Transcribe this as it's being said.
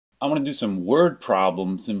I want to do some word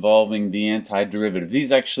problems involving the antiderivative.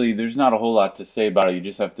 These actually, there's not a whole lot to say about it. You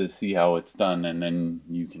just have to see how it's done and then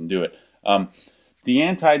you can do it. The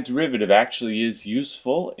antiderivative actually is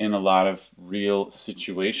useful in a lot of real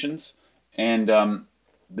situations. And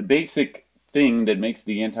the basic thing that makes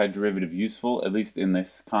the antiderivative useful, at least in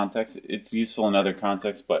this context, it's useful in other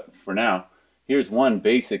contexts, but for now, here's one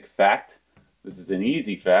basic fact. This is an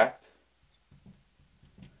easy fact.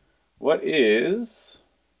 What is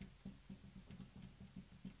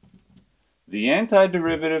the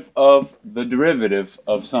antiderivative of the derivative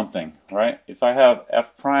of something, right? If I have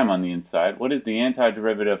f prime on the inside, what is the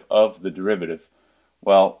antiderivative of the derivative?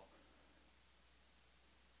 Well,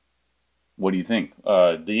 what do you think?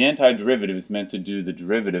 The antiderivative is meant to do the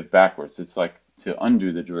derivative backwards. It's like to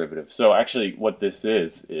undo the derivative. So actually what this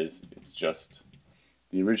is it's just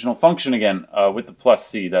the original function again with the plus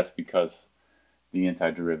c. That's because the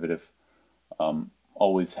antiderivative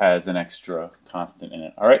always has an extra constant in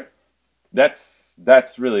it. All right? That's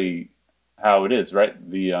really how it is, right?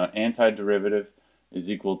 The antiderivative is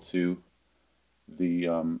equal to the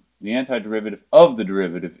antiderivative of the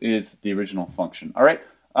derivative is the original function. All right,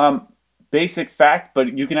 basic fact,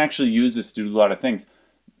 but you can actually use this to do a lot of things.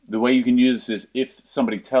 The way you can use this is if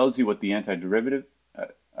somebody tells you what the antiderivative,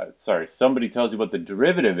 somebody tells you what the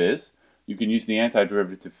derivative is, you can use the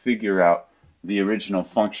antiderivative to figure out the original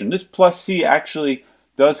function. This plus c actually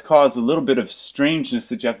does cause a little bit of strangeness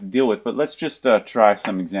that you have to deal with, but let's just try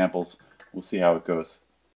some examples. We'll see how it goes.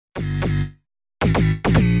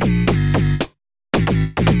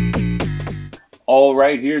 All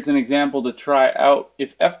right, here's an example to try out.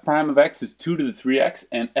 If f prime of x is 2 to the 3x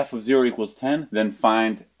and f of 0 equals 10, then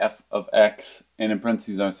find f of x. And in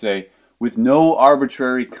parentheses, I say, with no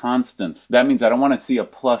arbitrary constants. That means I don't want to see a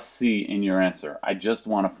plus c in your answer. I just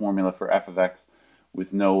want a formula for f of x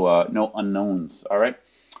with no unknowns. All right.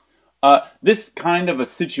 This kind of a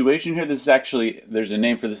situation here, this is actually, there's a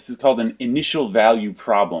name for this. This is called an initial value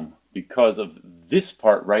problem because of this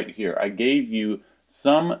part right here. I gave you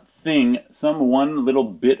some one little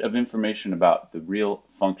bit of information about the real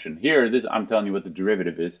function. Here, I'm telling you what the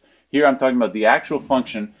derivative is. Here, I'm talking about the actual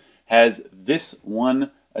function has this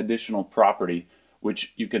one additional property,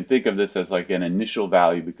 which you can think of this as like an initial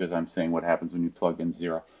value because I'm saying what happens when you plug in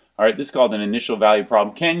 0. All right, this is called an initial value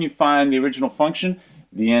problem. Can you find the original function?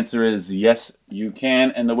 The answer is yes, you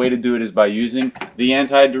can, and the way to do it is by using the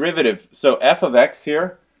antiderivative. So f of x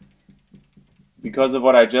here, because of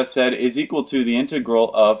what I just said, is equal to the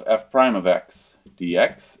integral of f prime of x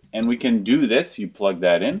dx. And we can do this, you plug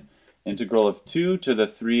that in, integral of 2 to the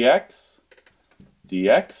 3x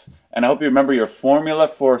dx. And I hope you remember your formula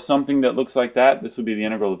for something that looks like that. This would be the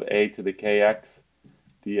integral of a to the kx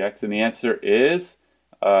dx. And the answer is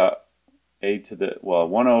a to the,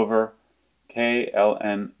 1 over k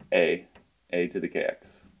ln a to the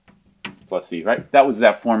kx plus c, right? That was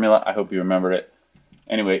that formula. I hope you remembered it.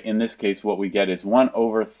 Anyway, in this case, what we get is 1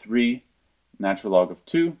 over 3 natural log of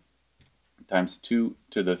 2 times 2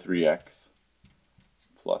 to the 3x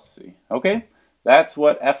plus c. Okay, that's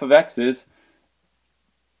what f of x is.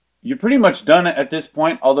 You're pretty much done at this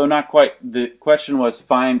point, although not quite. The question was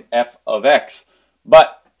find f of x.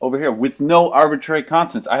 But over here, with no arbitrary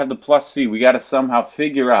constants, I have the plus c. We got to somehow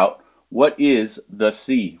figure out what is the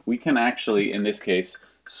c. We can actually, in this case,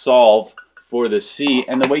 solve for the c.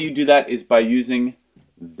 And the way you do that is by using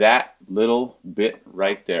that little bit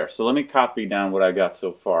right there. So let me copy down what I got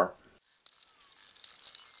so far.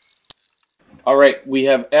 All right, we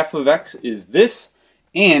have f of x is this,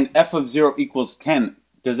 and f of 0 equals 10.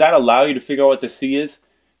 Does that allow you to figure out what the c is?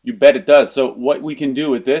 You bet it does. So what we can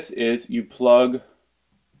do with this is you plug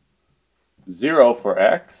 0 for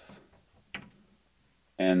x,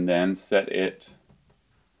 and then set it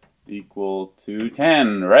equal to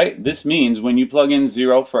 10, right? This means when you plug in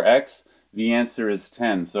 0 for x, the answer is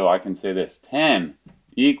 10. So I can say this, 10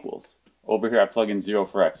 equals, over here I plug in 0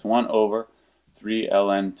 for x, 1 over 3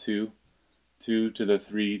 ln 2 to the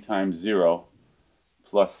 3 times 0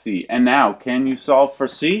 plus c. And now, can you solve for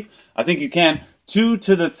c? I think you can. 2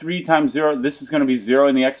 to the 3 times 0, this is going to be 0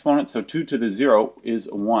 in the exponent, so 2 to the 0 is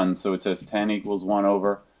 1. So it says 10 equals 1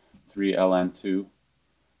 over 3 ln 2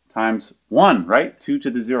 times 1, right? 2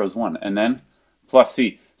 to the 0 is 1. And then plus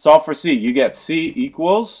c. Solve for c. You get c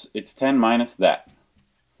equals, it's 10 minus that.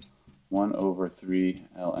 1 over 3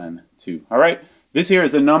 ln 2. All right? This here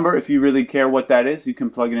is a number. If you really care what that is, you can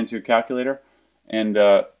plug it into your calculator and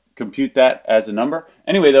compute that as a number.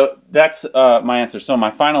 Anyway, though, that's my answer. So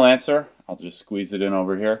my final answer, I'll just squeeze it in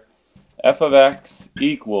over here. F of x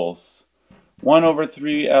equals 1 over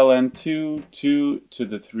 3 ln 2 to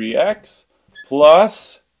the 3x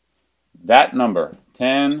plus that number,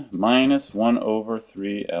 10 minus 1 over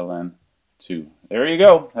 3 ln 2. There you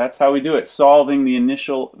go. That's how we do it, solving the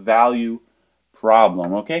initial value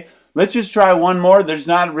problem, okay? Let's just try one more. There's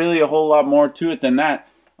not really a whole lot more to it than that.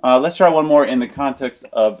 Let's try one more in the context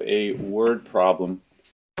of a word problem.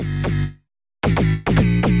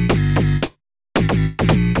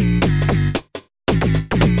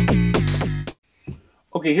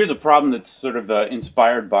 Okay, here's a problem that's sort of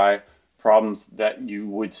inspired by problems that you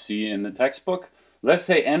would see in the textbook. Let's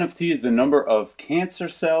say n of t is the number of cancer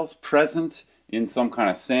cells present in some kind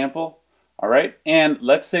of sample. All right, and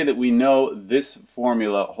let's say that we know this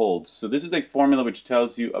formula holds. So this is a formula which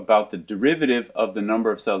tells you about the derivative of the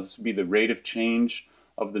number of cells. This would be the rate of change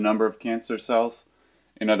of the number of cancer cells.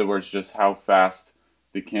 In other words, just how fast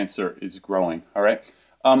the cancer is growing. All right.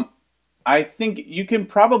 I think you can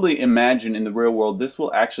probably imagine in the real world this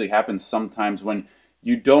will actually happen sometimes when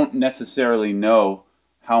you don't necessarily know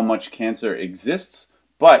how much cancer exists,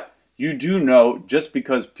 but you do know, just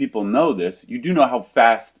because people know this, you do know how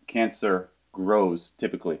fast cancer grows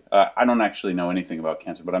typically. I don't actually know anything about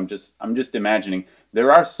cancer, but I'm just imagining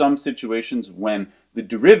there are some situations when the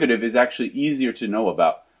derivative is actually easier to know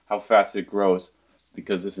about how fast it grows,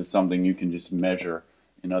 because this is something you can just measure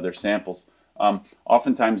in other samples.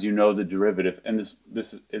 Oftentimes you know the derivative, and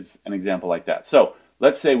this is an example like that. So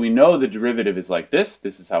let's say we know the derivative is like this.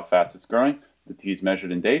 This is how fast it's growing. The t is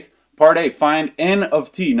measured in days. Part A, find n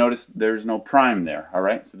of t. Notice there's no prime there, all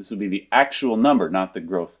right? So this would be the actual number, not the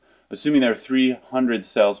growth. Assuming there are 300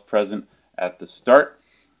 cells present at the start,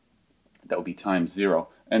 that would be times 0.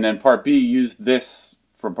 And then part B, use this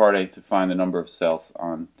for part A to find the number of cells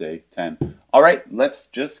on day 10. All right, let's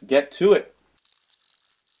just get to it.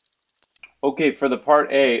 Okay, for the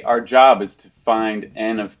part A, our job is to find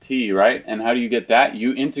n of t, right? And how do you get that?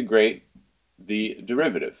 You integrate the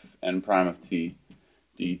derivative, n prime of t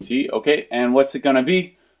dt. Okay, and what's it going to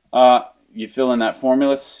be? You fill in that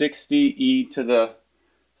formula, 60e to the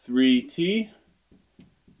 3t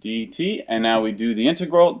dt, and now we do the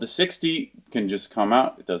integral. The 60 can just come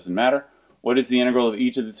out, it doesn't matter. What is the integral of e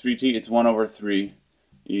to the 3t? It's 1 over 3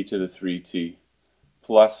 e to the 3t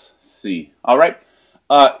plus c. All right.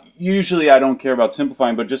 Usually I don't care about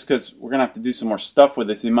simplifying, but just because we're going to have to do some more stuff with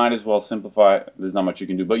this, you might as well simplify. There's not much you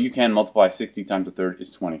can do, but you can multiply 60 times a third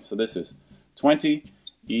is 20. So this is 20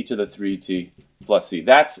 e to the 3t plus c.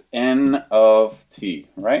 That's n of t,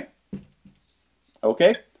 right?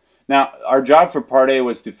 Okay. Now our job for part A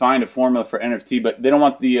was to find a formula for n of t, but we don't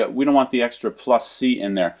want the extra plus c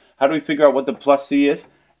in there. How do we figure out what the plus c is?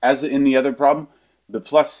 As in the other problem, the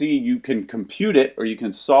plus c, you can compute it, or you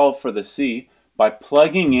can solve for the c by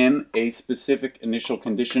plugging in a specific initial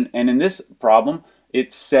condition. And in this problem,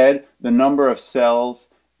 it said the number of cells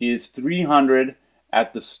is 300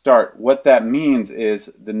 at the start. What that means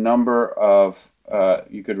is the number of,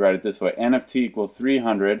 you could write it this way, n of t equals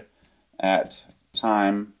 300 at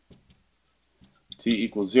time t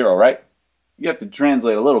equals 0, right? You have to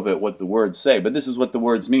translate a little bit what the words say, but this is what the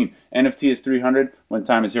words mean. N of t is 300 when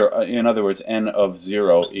time is 0. In other words, n of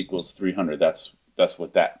 0 equals 300. That's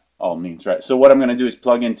what that all means, right? So what I'm going to do is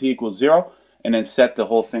plug in t equals 0 and then set the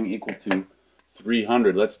whole thing equal to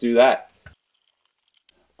 300. Let's do that.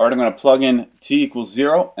 All right, I'm going to plug in t equals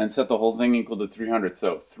 0 and set the whole thing equal to 300.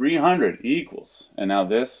 So 300 equals, and now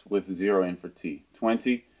this with 0 in for t,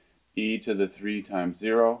 20 e to the 3 times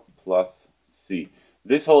 0 plus c.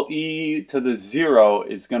 This whole e to the 0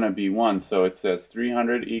 is going to be 1, so it says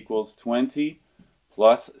 300 equals 20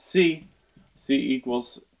 plus c. c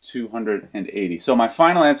equals 280. So my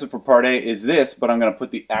final answer for part A is this, but I'm going to put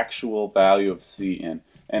the actual value of c in.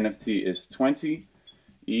 N of t is 20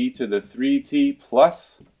 e to the 3t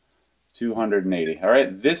plus 280. All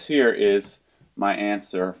right, this here is my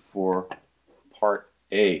answer for part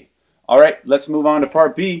A. All right, let's move on to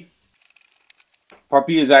part B. Part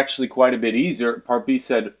B is actually quite a bit easier. Part B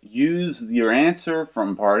said use your answer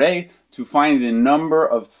from part A to find the number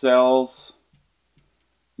of cells.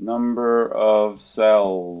 Come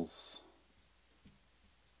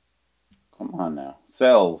on now.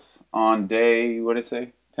 Cells on day, what did it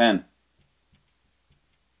say? 10.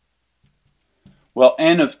 Well,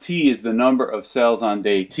 n of t is the number of cells on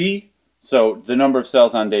day t. So the number of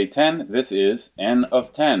cells on day 10, this is n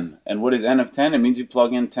of 10. And what is n of 10? It means you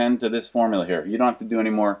plug in 10 to this formula here. You don't have to do any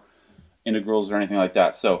more integrals or anything like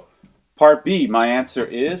that. So part B, my answer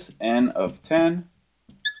is n of 10.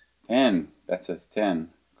 10. That says 10.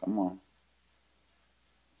 Come on.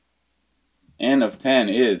 N of 10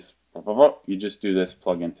 is, you just do this,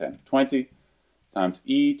 plug in 10. 20 times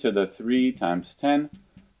e to the 3 times 10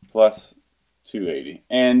 plus 280.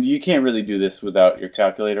 And you can't really do this without your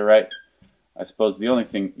calculator, right? I suppose the only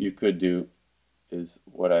thing you could do is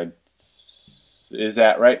what is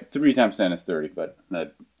that, right? 3 times 10 is 30, but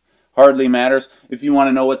that hardly matters. If you want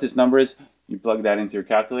to know what this number is, you plug that into your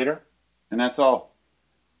calculator, and that's all.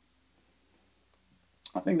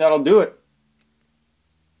 I think that'll do it.